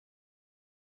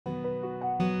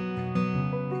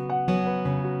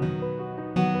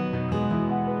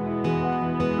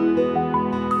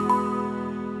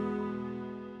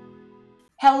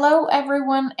Hello,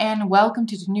 everyone, and welcome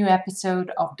to the new episode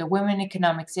of the Women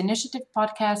Economics Initiative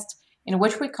podcast, in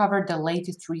which we cover the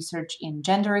latest research in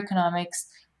gender economics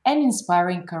and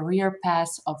inspiring career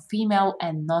paths of female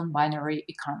and non binary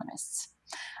economists.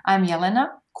 I'm Jelena,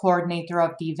 coordinator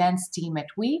of the events team at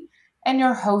WE, and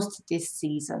your host this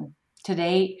season.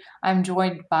 Today, I'm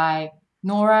joined by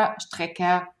Nora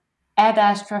Strecker, Ad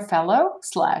Astra Fellow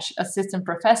 / Assistant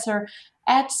Professor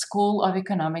at School of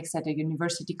Economics at the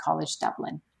University College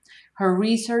Dublin. Her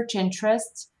research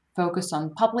interests focus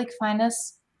on public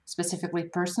finance, specifically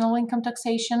personal income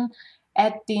taxation,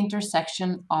 at the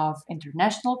intersection of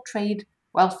international trade,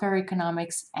 welfare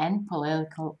economics, and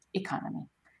political economy.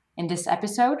 In this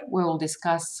episode, we will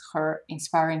discuss her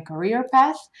inspiring career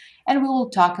path and we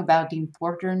will talk about the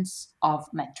importance of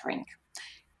mentoring.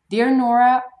 Dear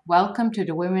Nora, welcome to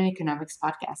the Women Economics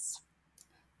Podcast.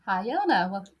 Hi, Jelena.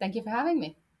 Well, thank you for having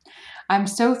me. I'm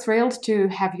so thrilled to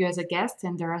have you as a guest,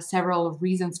 and there are several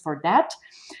reasons for that.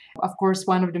 Of course,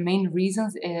 one of the main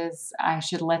reasons is I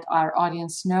should let our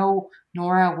audience know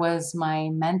Nora was my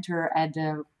mentor at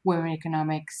the Women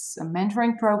Economics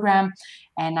Mentoring Program,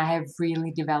 and I have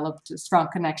really developed a strong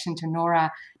connection to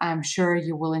Nora. I'm sure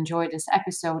you will enjoy this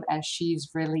episode as she's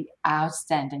really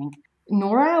outstanding.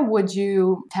 Nora, would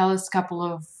you tell us a couple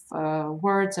of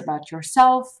words about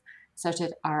yourself so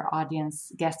that our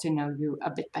audience gets to know you a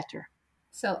bit better?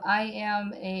 So, I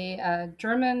am a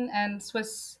German and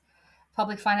Swiss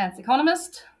public finance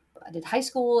economist. I did high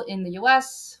school in the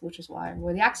US, which is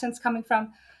where the accent's coming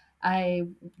from. I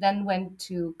then went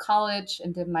to college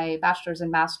and did my bachelor's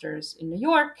and master's in New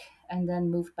York, and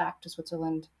then moved back to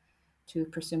Switzerland to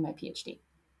pursue my PhD.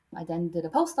 I then did a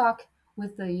postdoc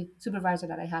with the supervisor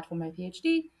that I had for my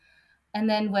PhD, and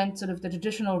then went sort of the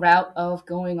traditional route of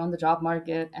going on the job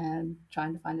market and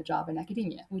trying to find a job in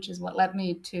academia, which is what led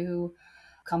me to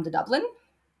come to Dublin.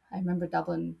 I remember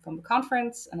Dublin from a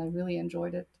conference and I really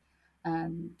enjoyed it.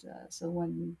 And so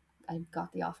when I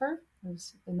got the offer, it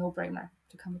was a no-brainer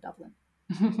to come to Dublin.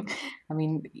 I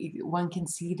mean, one can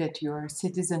see that you're a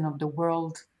citizen of the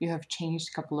world. You have changed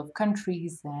a couple of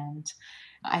countries, and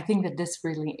I think that this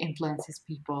really influences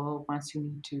people once you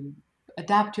need to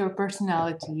adapt your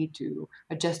personality to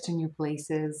adjust to new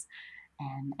places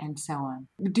and so on.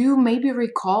 Do you maybe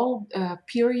recall a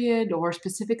period or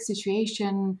specific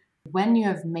situation when you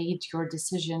have made your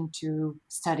decision to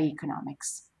study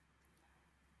economics?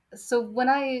 So when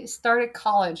I started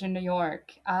college in New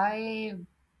York, I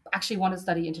actually wanted to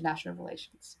study international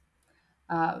relations.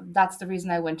 That's the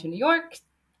reason I went to New York,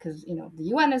 because the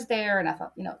UN is there, and I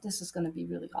thought, this is going to be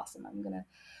really awesome. I'm going to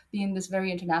be in this very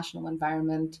international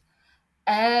environment.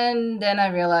 And then I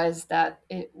realized that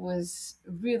it was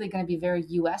really going to be very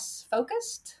US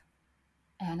focused,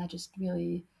 and it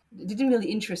didn't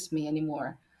really interest me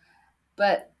anymore.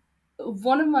 But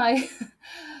one of my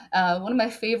one of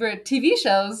my favorite TV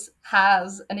shows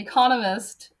has an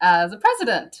economist as a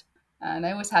president, and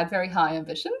I always had very high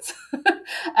ambitions.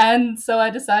 And so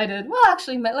I decided, well,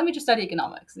 actually, let me just study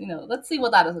economics. Let's see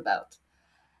what that is about.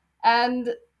 And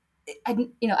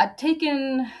I'd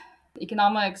taken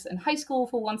economics in high school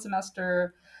for one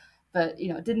semester, but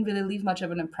it didn't really leave much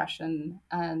of an impression.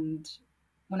 And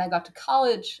when I got to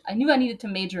college, I knew I needed to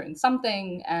major in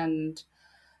something, and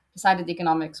decided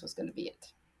economics was going to be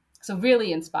it. So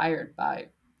really inspired by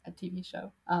a TV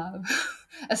show,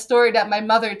 a story that my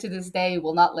mother to this day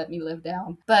will not let me live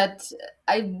down. But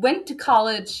I went to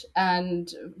college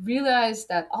and realized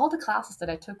that all the classes that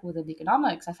I took within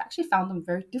economics, I've actually found them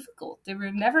very difficult. They were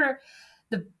never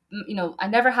I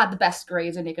never had the best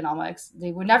grades in economics.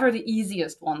 They were never the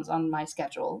easiest ones on my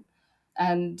schedule.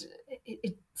 And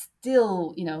it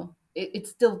still, it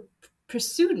still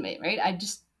pursued me, right?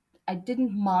 I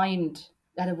didn't mind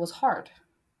that it was hard.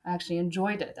 I actually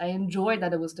enjoyed it. I enjoyed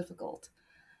that it was difficult.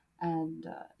 And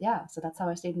so that's how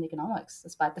I stayed in economics,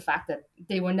 despite the fact that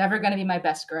they were never going to be my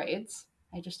best grades.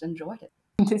 I just enjoyed it.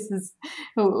 This is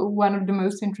one of the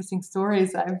most interesting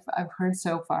stories I've heard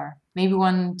so far. Maybe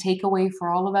one takeaway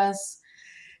for all of us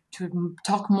to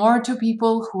talk more to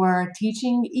people who are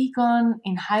teaching econ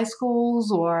in high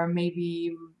schools or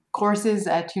maybe courses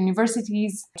at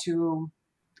universities to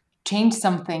change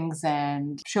some things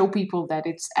and show people that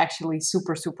it's actually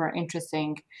super, super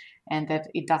interesting and that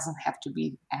it doesn't have to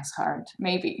be as hard,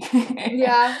 maybe.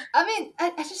 Yeah, I mean,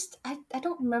 I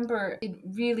don't remember it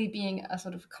really being a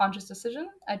sort of conscious decision.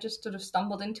 I just sort of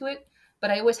stumbled into it, but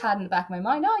I always had in the back of my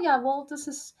mind, oh yeah, well, this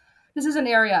is an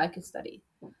area I could study.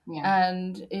 Yeah.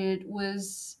 And it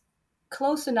was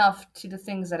close enough to the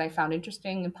things that I found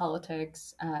interesting in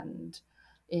politics and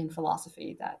in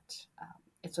philosophy that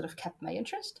it sort of kept my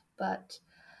interest. But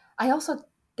I also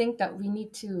think that we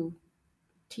need to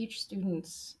teach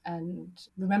students and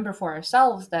remember for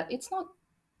ourselves that it's not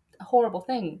a horrible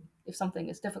thing if something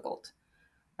is difficult,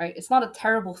 right? It's not a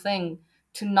terrible thing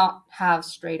to not have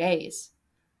straight A's.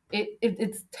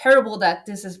 It's terrible that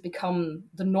this has become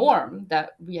the norm,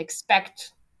 that we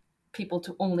expect people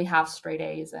to only have straight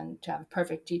A's and to have a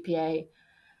perfect GPA.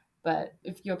 But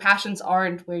if your passions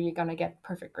aren't where you're going to get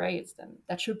perfect grades, then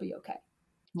that should be okay.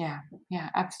 Yeah, yeah,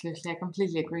 absolutely. I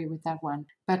completely agree with that one.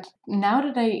 But now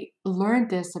that I learned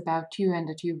this about you and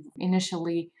that you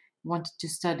initially wanted to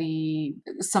study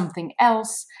something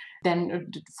else,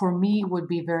 then for me would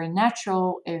be very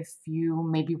natural if you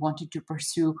maybe wanted to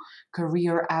pursue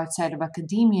career outside of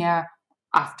academia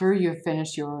after you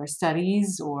finish your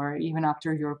studies or even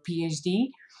after your PhD.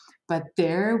 But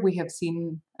there we have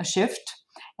seen a shift.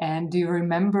 And do you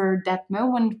remember that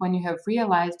moment when you have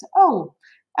realized, oh,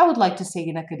 I would like to stay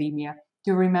in academia?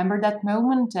 Do you remember that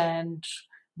moment? And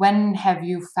when have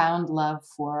you found love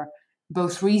for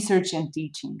both research and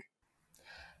teaching?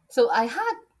 So I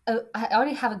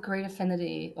already have a great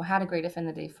affinity, or had a great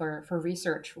affinity for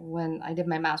research when I did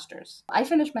my master's. I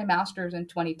finished my master's in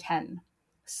 2010.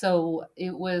 So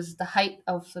it was the height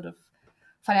of sort of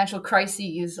financial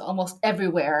crises almost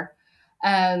everywhere.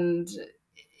 And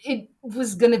it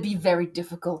was going to be very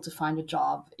difficult to find a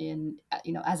job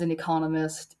as an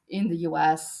economist in the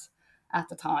US at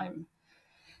the time.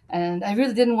 And I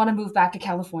really didn't want to move back to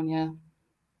California.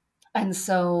 And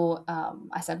so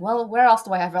I said, well, where else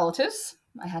do I have relatives?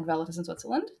 I had relatives in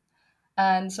Switzerland.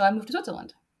 And so I moved to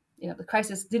Switzerland. The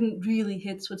crisis didn't really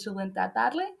hit Switzerland that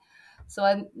badly. So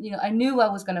I knew I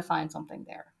was going to find something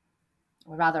there.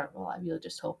 Or rather, well, I really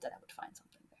just hoped that I would find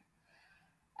something there.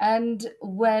 And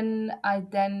when I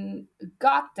then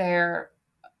got there,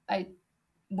 I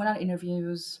went on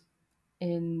interviews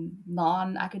in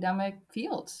non-academic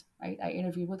fields. Right? I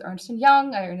interviewed with Ernst&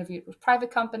 Young. I interviewed with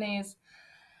private companies.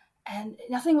 And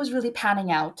nothing was really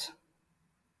panning out.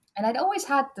 And I'd always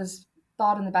had this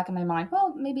thought in the back of my mind,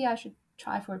 well, maybe I should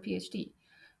try for a PhD.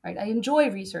 Right? I enjoy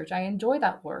research. I enjoy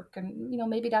that work. And,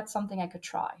 maybe that's something I could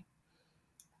try.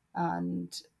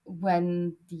 And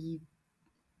when the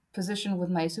position with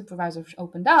my supervisor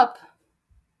opened up,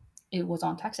 it was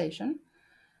on taxation,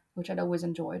 which I'd always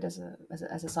enjoyed as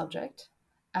a subject.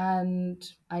 And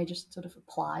I just sort of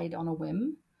applied on a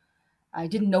whim. I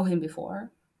didn't know him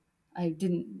before. I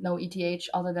didn't know ETH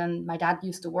other than my dad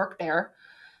used to work there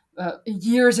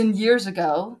years and years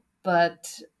ago,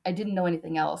 but I didn't know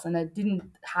anything else. And I didn't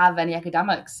have any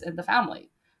academics in the family.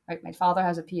 Right? My father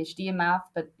has a PhD in math,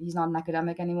 but he's not an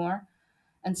academic anymore.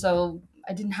 And so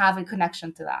I didn't have a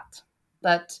connection to that.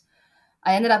 But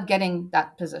I ended up getting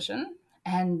that position,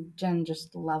 and Jen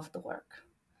just loved the work.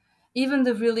 Even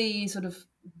the really sort of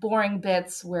boring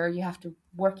bits where you have to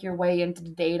work your way into the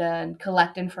data and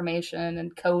collect information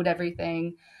and code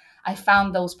everything, I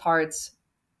found those parts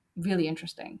really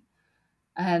interesting.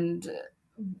 And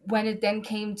when it then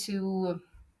came to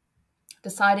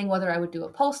deciding whether I would do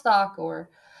a postdoc or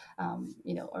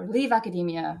leave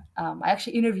academia, I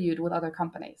actually interviewed with other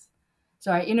companies.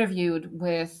 So I interviewed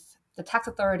with the tax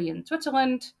authority in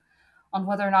Switzerland on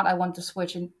whether or not I want to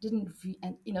switch, and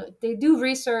they do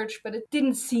research, but it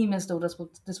didn't seem as though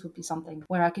this would be something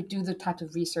where I could do the type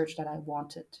of research that I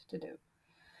wanted to do.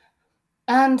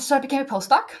 And so I became a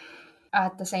postdoc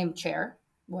at the same chair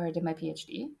where I did my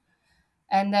PhD.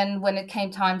 And then when it came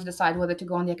time to decide whether to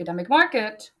go on the academic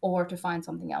market or to find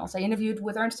something else, I interviewed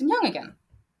with Ernst & Young again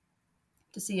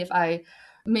to see if I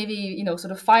maybe,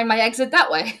 sort of find my exit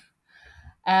that way.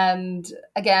 And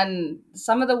again,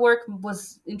 some of the work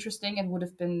was interesting and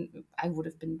I would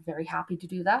have been very happy to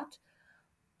do that.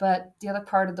 But the other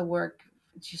part of the work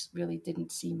just really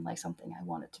didn't seem like something I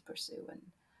wanted to pursue. And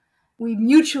we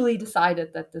mutually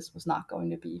decided that this was not going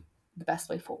to be the best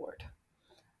way forward.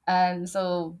 And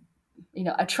so,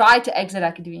 I tried to exit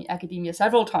academia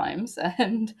several times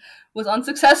and was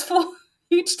unsuccessful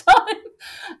each time.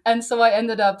 And so I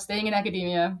ended up staying in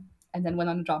academia and then went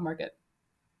on the job market.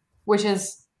 Which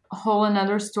is a whole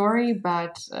another story,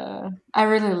 but I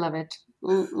really love it.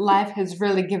 Life has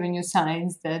really given you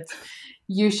signs that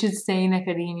you should stay in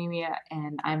academia,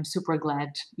 and I'm super glad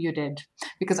you did,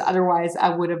 because otherwise I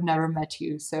would have never met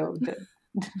you. So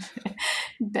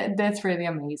that's really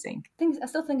amazing. I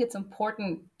still think it's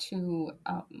important to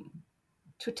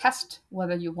test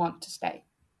whether you want to stay.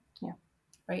 Yeah.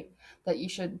 Right. That you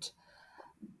should,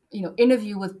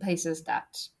 interview with places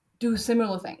that do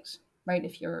similar things. Right.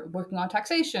 If you're working on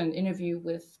taxation, interview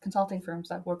with consulting firms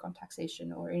that work on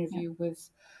taxation, or interview with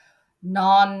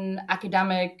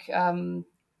non-academic,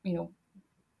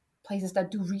 places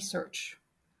that do research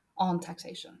on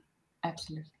taxation.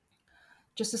 Absolutely.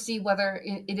 just to see whether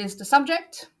it is the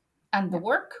subject and the Yeah.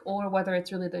 work, or whether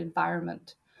it's really the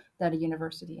environment that a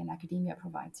university and academia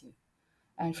provides you.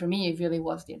 And for me, it really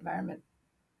was the environment.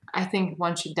 I think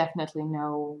one should definitely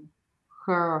know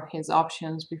her or his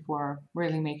options before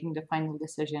really making the final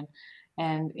decision.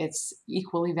 And it's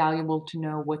equally valuable to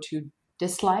know what you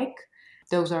dislike.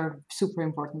 Those are super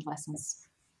important lessons.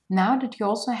 Now that you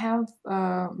also have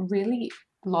really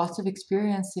lots of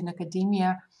experience in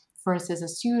academia, first as a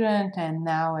student and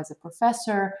now as a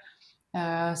professor,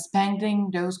 spending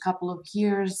those couple of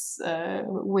years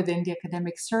within the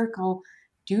academic circle,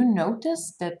 do you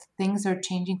notice that things are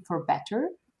changing for better,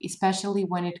 especially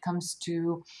when it comes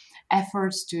to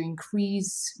efforts to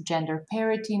increase gender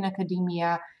parity in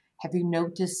academia? Have you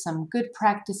noticed some good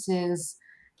practices?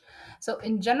 So,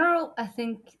 in general, I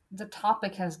think the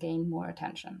topic has gained more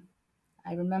attention.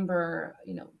 I remember,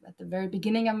 at the very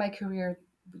beginning of my career,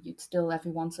 you'd still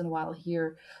every once in a while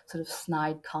hear sort of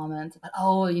snide comments about,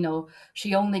 oh,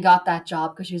 she only got that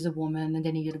job because she's a woman and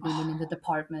they needed women in the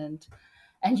department.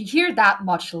 And you hear that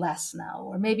much less now.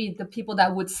 Or maybe the people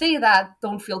that would say that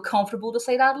don't feel comfortable to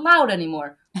say that loud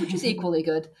anymore, which is equally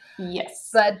good.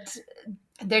 Yes. But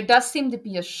there does seem to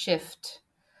be a shift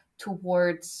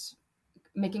towards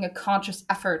making a conscious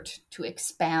effort to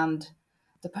expand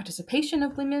the participation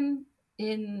of women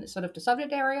in sort of the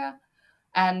subject area,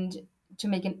 and to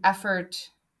make an effort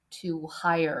to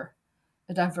hire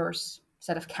a diverse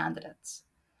set of candidates.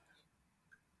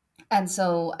 And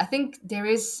so I think there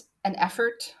is an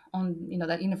effort on,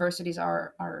 that universities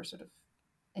are sort of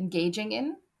engaging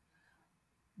in.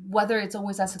 Whether it's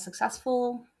always as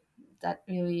successful, that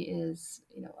really is,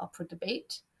 up for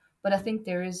debate. But I think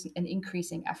there is an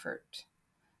increasing effort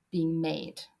being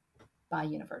made by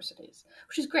universities,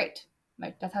 which is great.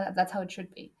 Right? That's how it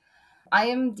should be. I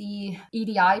am the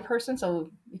EDI person, so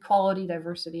Equality,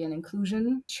 Diversity, and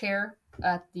Inclusion chair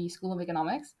at the School of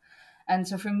Economics. And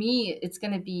so for me, it's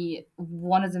going to be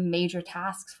one of the major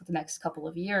tasks for the next couple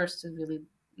of years to really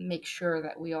make sure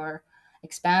that we are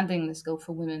expanding the scope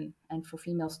for women and for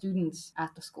female students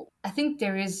at the school. I think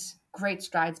there is great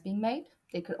strides being made.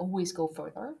 They could always go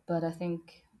further, but I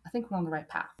think we're on the right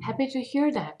path. Happy to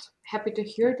hear that. Happy to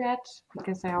hear that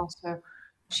because I also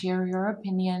share your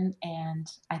opinion. And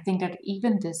I think that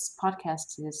even this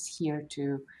podcast is here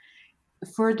to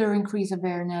further increase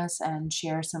awareness and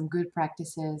share some good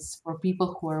practices for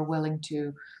people who are willing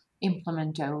to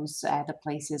implement those at the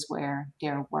places where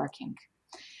they're working.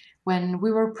 When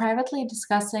we were privately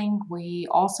discussing, we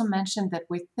also mentioned that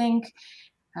we think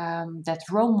that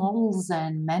role models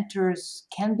and mentors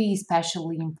can be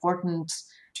especially important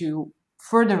to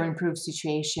further improve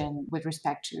situation with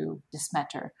respect to this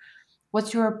matter.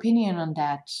 What's your opinion on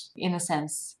that in a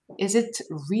sense? Is it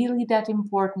really that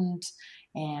important?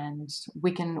 And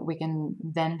we can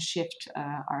then shift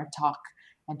our talk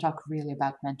and talk really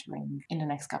about mentoring in the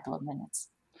next couple of minutes.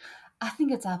 I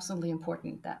think it's absolutely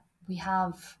important that we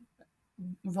have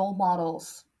role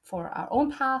models for our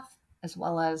own path, as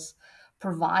well as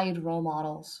provide role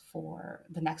models for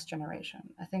the next generation.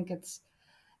 I think it's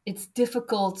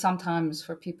difficult sometimes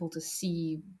for people to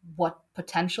see what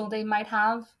potential they might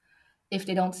have if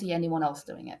they don't see anyone else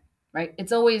doing it, right?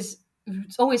 It's always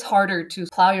harder to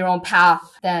plow your own path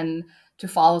than to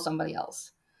follow somebody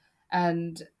else.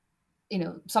 And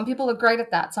some people are great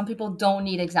at that. Some people don't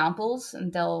need examples,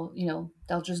 and they'll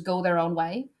just go their own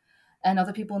way. And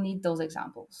other people need those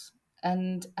examples.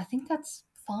 And I think that's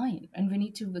fine. And we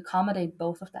need to accommodate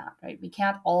both of that, right? We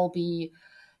can't all be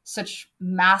such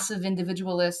massive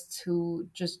individualists who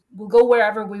just will go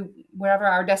wherever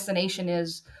our destination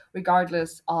is,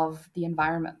 regardless of the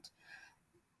environment.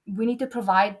 We need to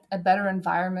provide a better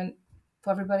environment for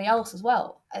everybody else as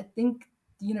well. I think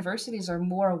the universities are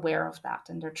more aware of that,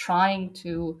 and they're trying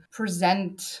to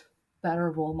present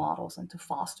better role models and to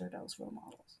foster those role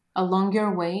models. Along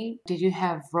your way, did you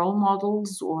have role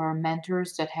models or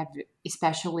mentors that have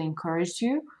especially encouraged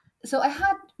you? So I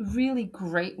had really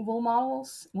great role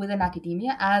models within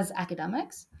academia as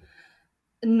academics.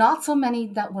 Not so many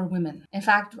that were women. In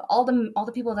fact, all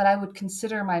the people that I would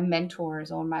consider my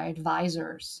mentors or my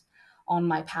advisors on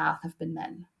my path have been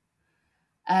men.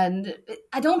 And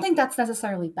I don't think that's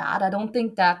necessarily bad. I don't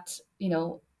think that,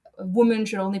 a woman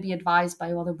should only be advised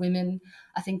by other women.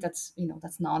 I think that's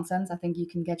nonsense. I think you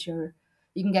can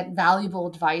get valuable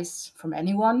advice from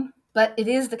anyone. But it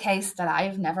is the case that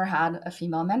I've never had a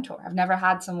female mentor. I've never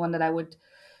had someone that I would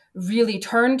really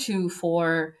turn to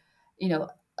for,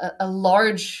 a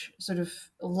large sort of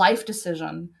life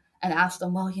decision and ask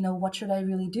them, well, what should I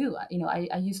really do?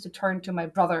 I used to turn to my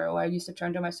brother, or I used to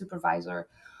turn to my supervisor,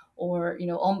 or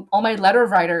all my letter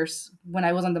writers when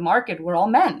I was on the market were all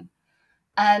men.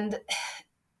 And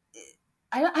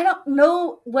I don't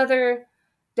know whether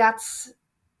that's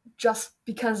just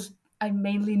because I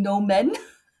mainly know men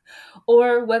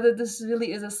or whether this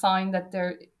really is a sign that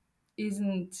there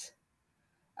isn't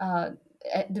uh,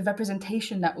 the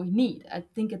representation that we need. I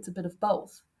think it's a bit of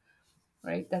both,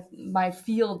 right? That my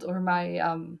field or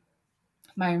my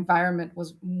environment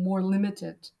was more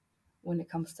limited when it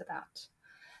comes to that.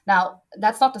 Now,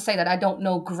 that's not to say that I don't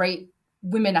know great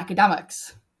women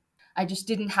academics. I just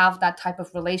didn't have that type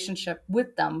of relationship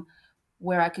with them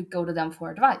where I could go to them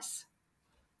for advice,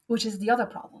 which is the other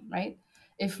problem, right?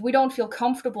 If we don't feel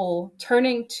comfortable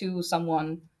turning to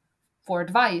someone for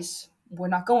advice, we're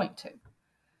not going to.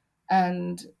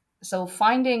 And so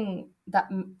finding that,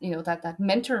 that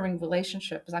mentoring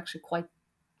relationship is actually quite,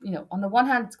 on the one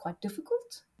hand, it's quite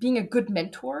difficult. Being a good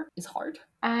mentor is hard.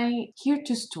 I hear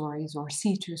two stories or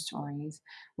see two stories.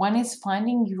 One is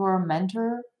finding your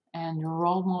mentor and your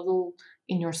role model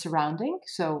in your surrounding.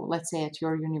 So let's say at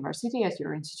your university, at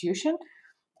your institution.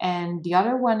 And the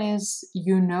other one is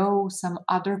some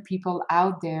other people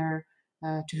out there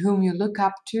to whom you look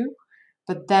up to,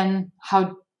 but then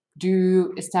how do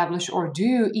you establish or do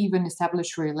you even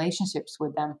establish relationships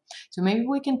with them? So maybe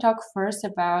we can talk first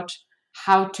about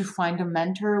how to find a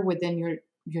mentor within your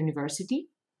university,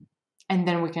 and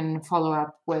then we can follow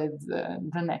up with the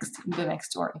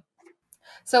next story.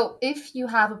 So if you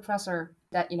have a professor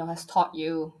that has taught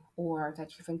you or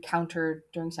that you've encountered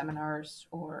during seminars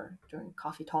or during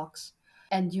coffee talks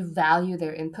and you value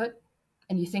their input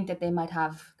and you think that they might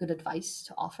have good advice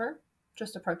to offer,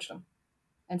 just approach them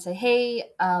and say, hey,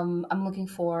 I'm looking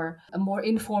for a more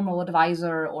informal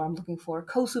advisor, or I'm looking for a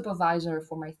co-supervisor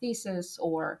for my thesis,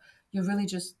 or you're really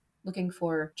just looking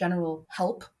for general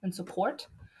help and support.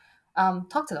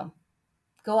 Talk to them,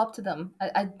 go up to them.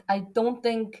 I don't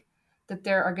think that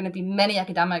there are going to be many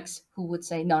academics who would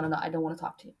say, no, no, no, I don't want to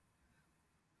talk to you.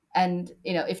 And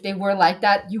if they were like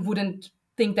that, you wouldn't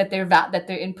think that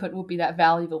their input would be that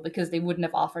valuable because they wouldn't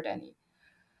have offered any.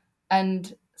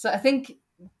 And so I think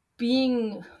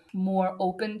being more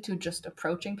open to just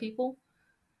approaching people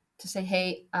to say,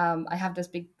 hey, I have this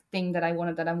big thing that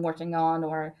I'm working on,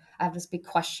 or I have this big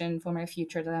question for my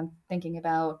future that I'm thinking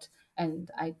about,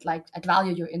 and I'd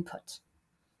value your input.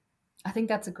 I think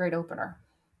that's a great opener.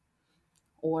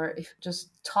 Or if just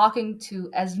talking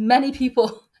to as many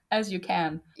people as you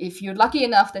can. If you're lucky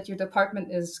enough that your department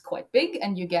is quite big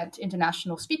and you get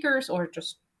international speakers or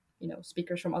just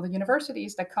speakers from other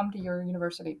universities that come to your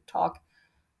university to talk,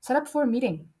 set up for a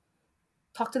meeting.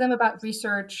 Talk to them about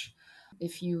research.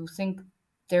 If you think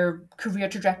their career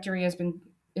trajectory has been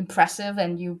impressive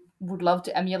and you would love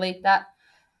to emulate that,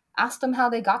 ask them how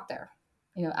they got there.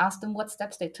 Ask them what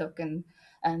steps they took and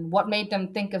what made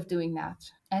them think of doing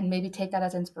that, and maybe take that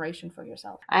as inspiration for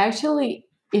yourself. I actually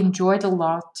enjoyed a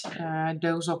lot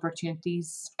those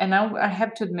opportunities. And I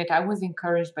have to admit, I was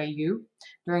encouraged by you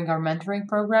during our mentoring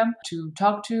program to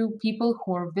talk to people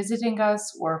who are visiting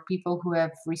us or people who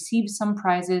have received some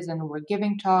prizes and were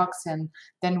giving talks and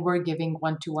then we're giving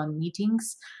one-to-one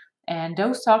meetings. And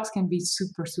those talks can be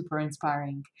super, super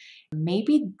inspiring.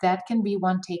 Maybe that can be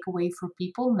one takeaway for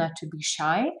people, not to be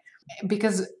shy,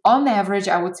 because on average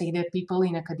I would say that people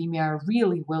in academia are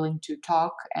really willing to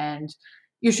talk, and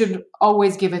you should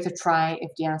always give it a try.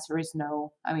 If the answer is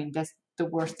no, I mean, that's the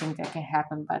worst thing that can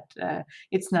happen, but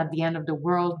it's not the end of the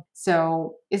world.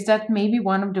 So is that maybe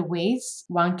one of the ways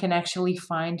one can actually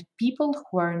find people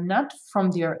who are not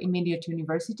from their immediate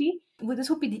university? Well, this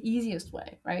would be the easiest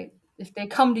way, right? If they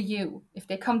come to you, if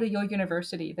they come to your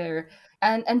university, there,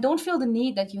 and don't feel the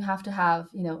need that you have to have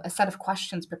a set of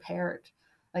questions prepared.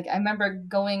 Like I remember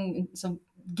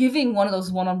giving one of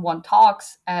those one-on-one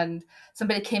talks, and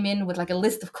somebody came in with like a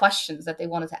list of questions that they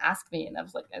wanted to ask me, and I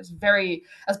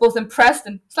was both impressed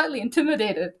and slightly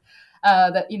intimidated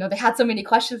that they had so many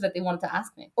questions that they wanted to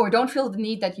ask me. Or don't feel the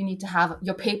need that you need to have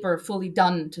your paper fully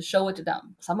done to show it to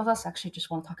them. Some of us actually just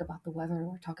want to talk about the weather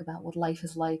or talk about what life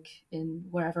is like in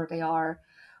wherever they are,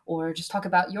 or just talk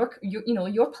about your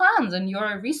plans and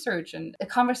your research, and a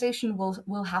conversation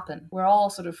will happen. We're all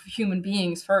sort of human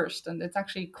beings first, and it's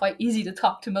actually quite easy to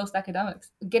talk to most academics.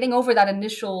 Getting over that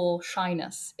initial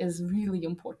shyness is really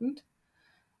important.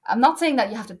 I'm not saying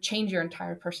that you have to change your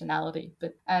entire personality,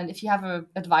 but and if you have an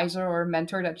advisor or a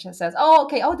mentor that just says, "Oh,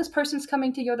 okay, this person's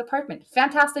coming to your department,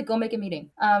 fantastic, go make a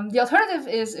meeting." The alternative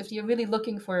is if you're really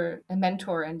looking for a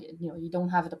mentor and you don't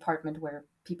have a department where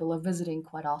people are visiting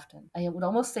quite often. I would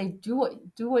almost say do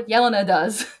what Yelena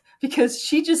does because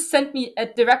she just sent me a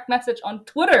direct message on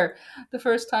Twitter the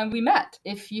first time we met.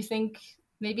 If you think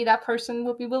maybe that person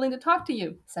will be willing to talk to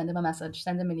you. Send them a message,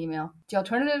 send them an email. The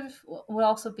alternative would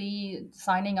also be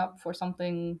signing up for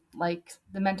something like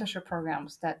the mentorship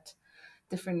programs that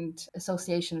different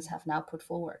associations have now put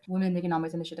forward. Women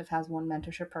Economics Initiative has one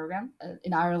mentorship program.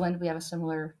 In Ireland, we have a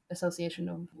similar association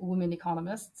of women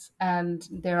economists, and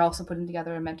they're also putting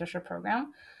together a mentorship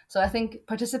program. So I think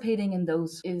participating in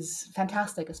those is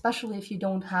fantastic, especially if you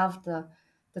don't have the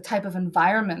type of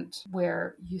environment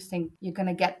where you think you're going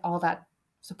to get all that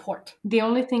support. The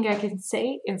only thing I can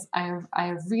say is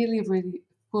I really, really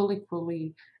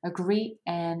fully agree,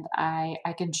 and I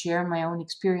can share my own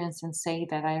experience and say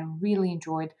that I really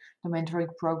enjoyed the mentoring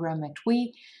program at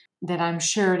WE, that I'm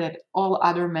sure that all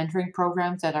other mentoring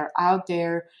programs that are out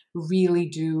there really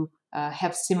do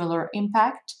have similar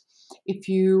impact. If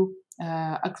you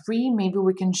agree, maybe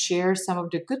we can share some of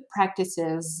the good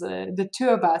practices the two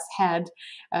of us had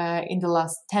in the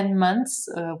last 10 months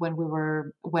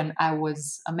when I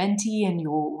was a mentee and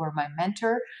you were my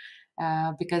mentor.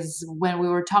 Because when we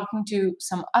were talking to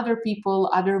some other people,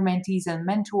 other mentees and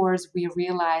mentors, we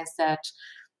realized that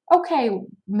okay,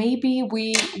 maybe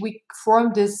we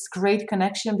formed this great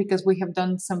connection because we have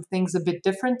done some things a bit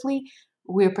differently.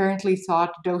 We apparently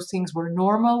thought those things were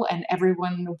normal and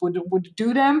everyone would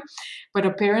do them, but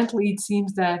apparently it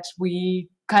seems that we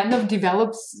kind of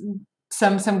developed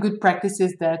some good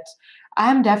practices that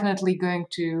I'm definitely going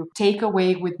to take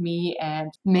away with me,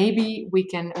 and maybe we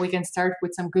can start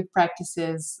with some good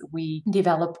practices we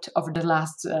developed over the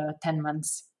last 10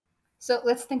 months. So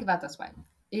let's think about this way.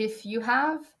 If you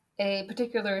have a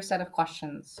particular set of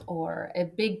questions or a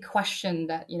big question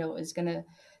that, is going to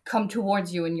come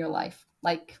towards you in your life,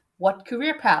 like what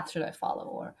career path should I follow,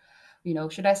 or,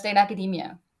 should I stay in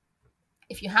academia?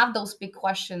 If you have those big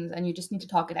questions and you just need to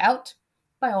talk it out,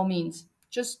 by all means,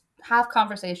 just have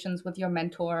conversations with your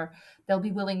mentor. They'll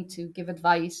be willing to give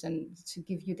advice and to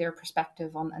give you their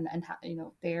perspective on and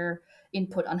their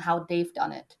input on how they've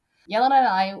done it. Yelena and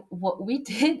I, what we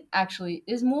did actually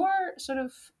is more sort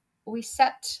of we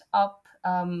set up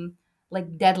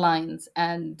like deadlines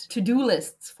and to-do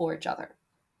lists for each other.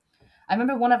 I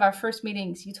remember one of our first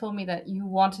meetings, you told me that you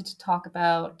wanted to talk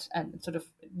about and sort of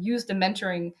use the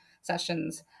mentoring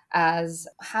sessions as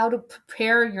how to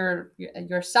prepare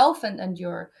yourself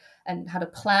and how to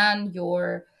plan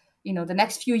your the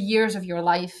next few years of your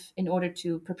life in order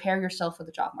to prepare yourself for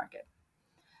the job market.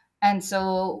 And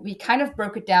so we kind of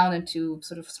broke it down into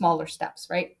sort of smaller steps,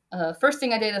 right? First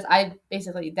thing I did is I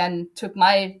basically then took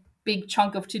my big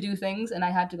chunk of to do things and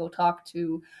I had to go talk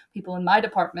to people in my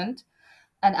department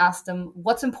and ask them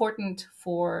what's important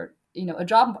for a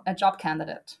job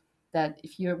candidate, that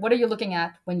if you're what are you looking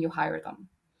at when you hire them.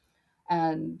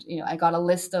 And I got a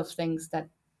list of things that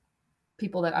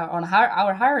people that are on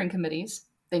our hiring committees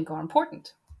think are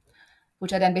important,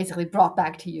 which I then basically brought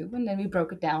back to you. And then we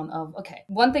broke it down of, okay,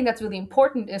 one thing that's really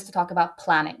important is to talk about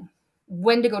planning.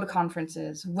 When to go to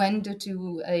conferences, when to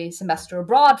do a semester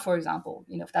abroad, for example.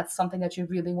 If that's something that you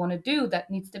really want to do, that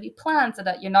needs to be planned so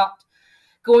that you're not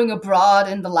going abroad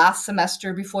in the last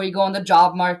semester before you go on the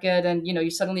job market and you're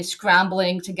suddenly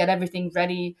scrambling to get everything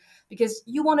ready, because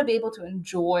you want to be able to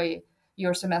enjoy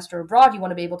your semester abroad. You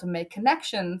want to be able to make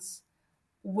connections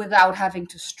without having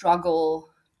to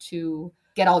struggle to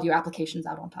get all your applications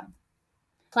out on time.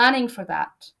 Planning for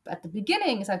that at the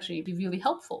beginning is actually be really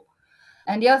helpful.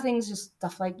 And the other thing is just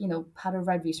stuff like, how to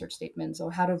write research statements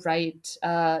or how to write,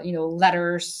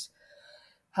 letters,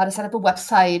 how to set up a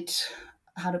website,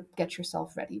 how to get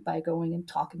yourself ready by going and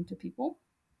talking to people.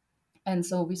 And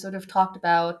so we sort of talked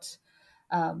about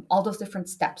all those different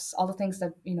steps, all the things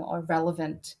that, are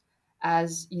relevant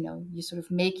as, you sort of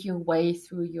make your way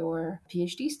through your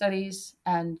PhD studies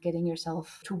and getting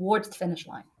yourself towards the finish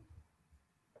line.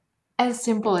 As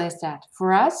simple as that.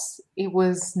 For us, it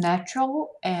was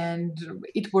natural and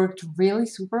it worked really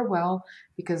super well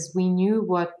because we knew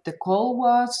what the goal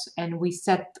was and we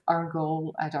set our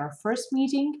goal at our first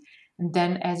meeting. And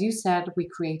then, as you said, we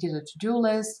created a to do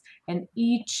list, and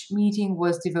each meeting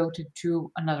was devoted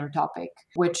to another topic,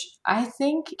 which I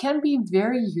think can be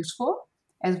very useful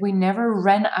as we never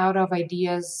ran out of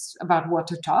ideas about what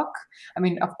to talk. I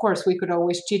mean, of course, we could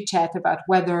always chit chat about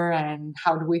weather and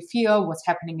how do we feel, what's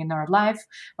happening in our life,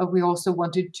 but we also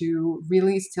wanted to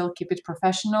really still keep it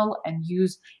professional and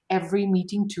use every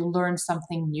meeting to learn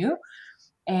something new.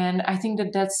 And I think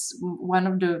that that's one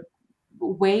of the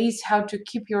ways how to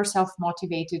keep yourself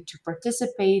motivated to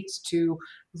participate, to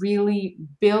really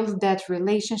build that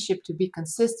relationship, to be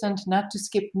consistent, not to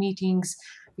skip meetings,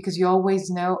 because you always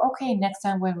know, okay, next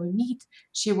time when we meet,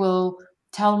 she will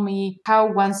tell me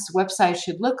how one's website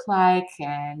should look like,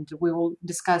 and we will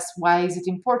discuss why is it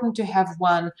important to have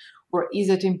one, or is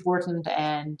it important.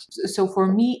 And so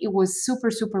for me it was super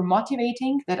super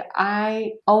motivating that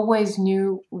I always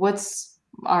knew what's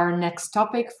our next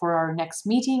topic for our next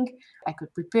meeting. I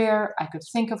could prepare, I could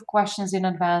think of questions in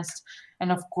advance.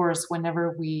 And of course,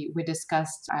 whenever we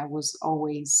discussed, I was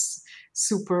always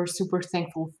super super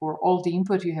thankful for all the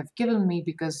input you have given me,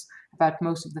 because about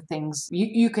most of the things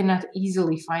you cannot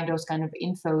easily find those kind of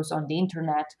infos on the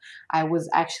internet. I was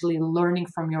actually learning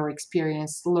from your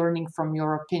experience, learning from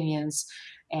your opinions,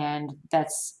 and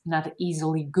that's not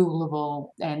easily Googleable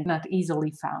and not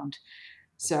easily found.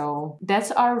 So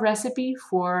that's our recipe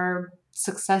for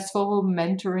successful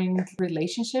mentoring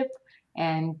relationship,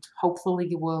 and hopefully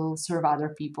will serve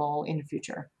other people in the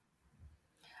future.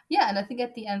 Yeah, and I think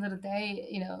at the end of the day,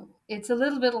 it's a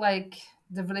little bit like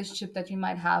the relationship that you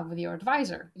might have with your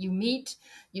advisor. You meet,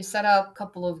 you set up a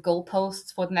couple of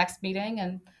goalposts for the next meeting,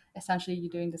 and essentially you're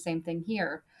doing the same thing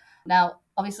here. Now,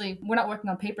 obviously, we're not working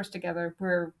on papers together.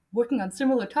 We're working on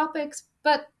similar topics,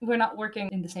 but we're not working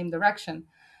in the same direction.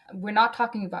 We're not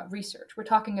talking about research. We're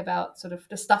talking about sort of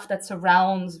the stuff that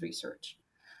surrounds research.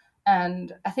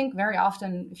 And I think very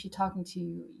often, if you're talking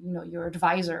to your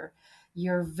advisor,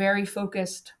 you're very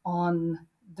focused on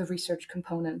the research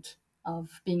component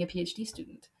of being a PhD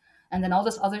student. And then all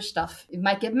this other stuff, it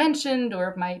might get mentioned or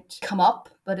it might come up,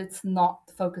 but it's not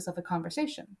the focus of a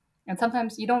conversation. And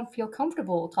sometimes you don't feel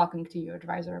comfortable talking to your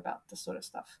advisor about this sort of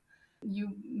stuff. You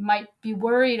might be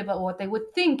worried about what they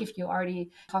would think if you're already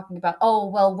talking about, oh,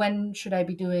 well, when should I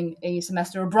be doing a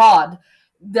semester abroad?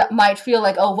 That might feel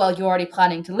like, oh, well, you're already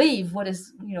planning to leave.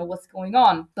 What's going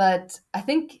on? But I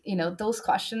think, those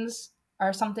questions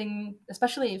are something,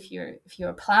 especially if you're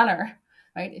a planner,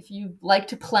 right? If you like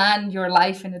to plan your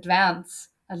life in advance,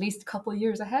 at least a couple of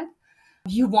years ahead,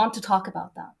 you want to talk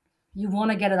about that. You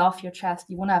want to get it off your chest.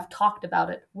 You want to have talked about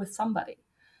it with somebody.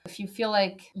 If you feel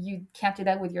like you can't do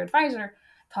that with your advisor,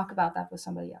 talk about that with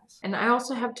somebody else. And I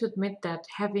also have to admit that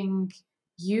having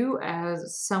you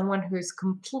as someone who is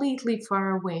completely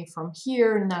far away from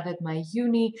here, not at my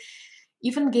uni,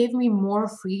 even gave me more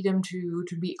freedom to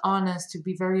be honest, to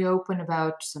be very open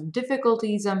about some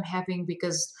difficulties I'm having,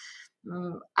 because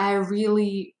I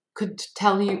really could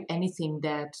tell you anything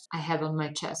that I had on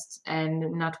my chest and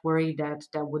not worry that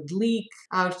that would leak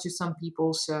out to some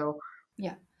people. So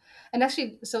Yeah. And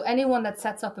actually, so anyone that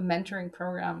sets up a mentoring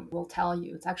program will tell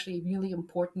you it's actually really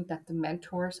important that the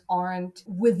mentors aren't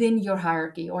within your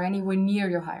hierarchy or anywhere near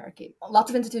your hierarchy. Lots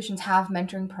of institutions have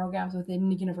mentoring programs within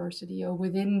the university or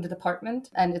within the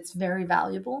department, and it's very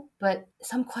valuable. But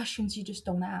some questions you just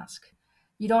don't ask.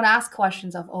 You don't ask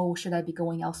questions of, oh, should I be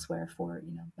going elsewhere for,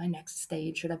 my next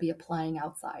stage? Should I be applying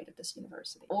outside of this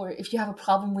university? Or if you have a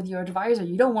problem with your advisor,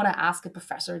 you don't want to ask a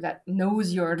professor that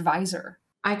knows your advisor.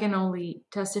 I can only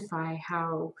testify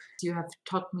how you have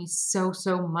taught me so,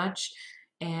 so much.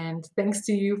 And thanks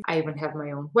to you, I even have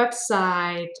my own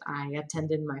website. I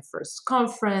attended my first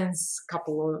conference. A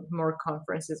couple of more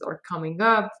conferences are coming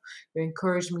up. You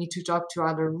encouraged me to talk to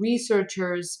other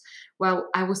researchers. Well,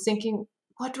 I was thinking,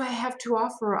 what do I have to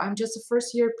offer? I'm just a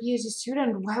first year PhD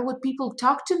student. Why would people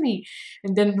talk to me?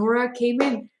 And then Nora came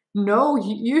in. No,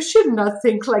 you should not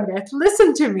think like that.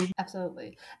 Listen to me.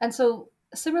 Absolutely. And so,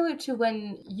 similar to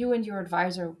when you and your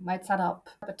advisor might set up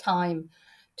a time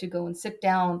to go and sit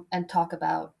down and talk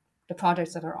about the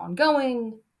projects that are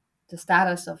ongoing, the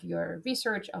status of your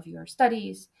research, of your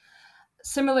studies,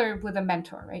 similar with a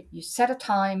mentor, right? You set a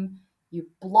time, you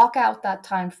block out that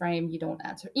time frame, you don't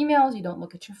answer emails, you don't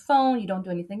look at your phone, you don't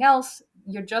do anything else.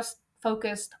 You're just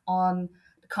focused on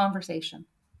the conversation.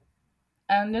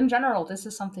 And in general, this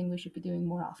is something we should be doing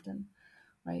more often,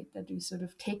 right? That we sort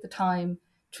of take the time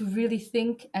to really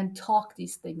think and talk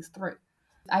these things through.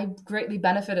 I greatly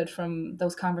benefited from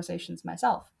those conversations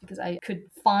myself because I could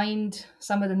find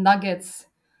some of the nuggets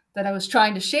that I was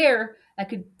trying to share. I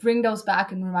could bring those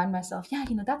back and remind myself, yeah,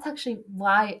 that's actually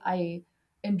why I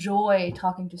enjoy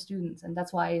talking to students. And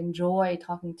that's why I enjoy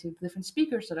talking to different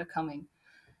speakers that are coming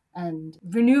and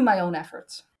renew my own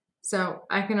efforts. So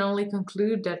I can only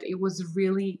conclude that it was a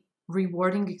really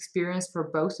rewarding experience for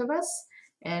both of us,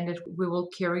 and that we will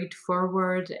carry it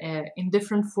forward in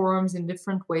different forms, in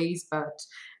different ways. But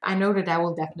I know that I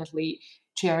will definitely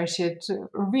cherish it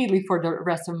really for the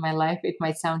rest of my life. It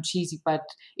might sound cheesy, but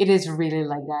it is really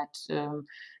like that.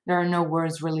 There are no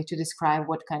words really to describe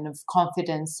what kind of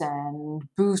confidence and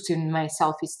boost in my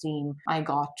self esteem I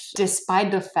got,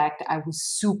 despite the fact I was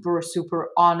super, super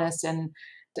honest and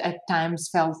at times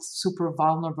felt super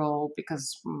vulnerable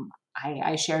because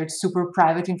I shared super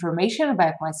private information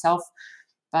about myself.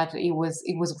 but it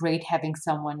was great having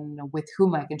someone with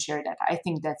whom I can share that. I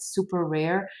think that's super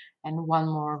rare, and one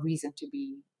more reason to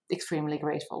be extremely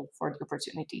grateful for the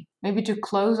opportunity. Maybe to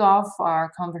close off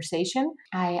our conversation,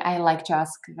 I like to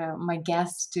ask my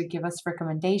guests to give us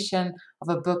recommendation of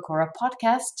a book or a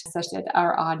podcast such that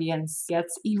our audience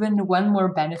gets even one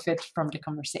more benefit from the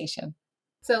conversation.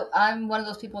 So I'm one of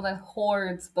those people that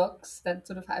hoards books, that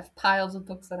sort of have piles of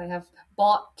books that I have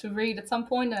bought to read at some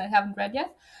point and I haven't read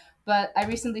yet. But I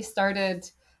recently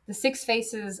started The Six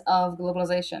Faces of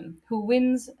Globalization: Who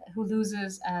Wins, Who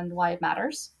Loses, and Why It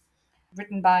Matters,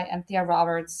 written by Anthea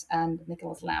Roberts and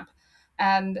Nicholas Lamp.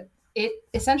 And it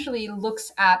essentially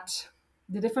looks at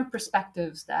the different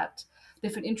perspectives that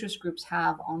different interest groups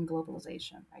have on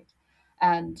globalization, right?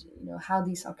 And how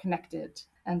these are connected.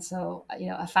 And so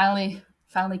I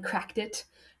finally cracked it,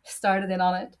 started in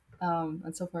on it,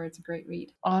 and so far it's a great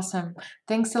read. Awesome.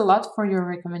 Thanks a lot for your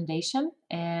recommendation.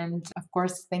 And of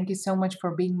course, thank you so much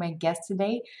for being my guest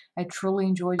today. I truly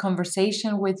enjoyed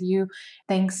conversation with you.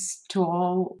 Thanks to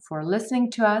all for listening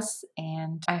to us.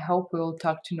 And I hope we'll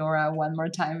talk to Nora one more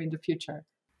time in the future.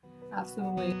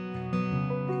 Absolutely.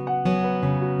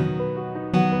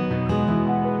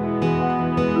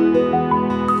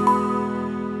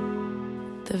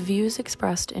 The views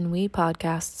expressed in We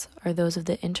Podcasts are those of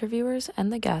the interviewers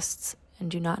and the guests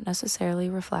and do not necessarily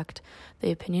reflect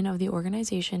the opinion of the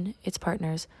organization, its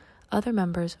partners, other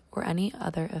members, or any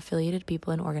other affiliated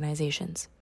people and organizations.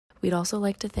 We'd also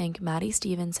like to thank Maddie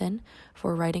Stevenson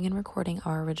for writing and recording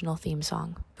our original theme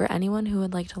song. For anyone who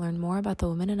would like to learn more about the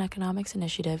Women in Economics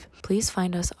Initiative, please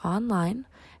find us online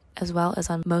as well as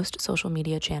on most social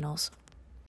media channels.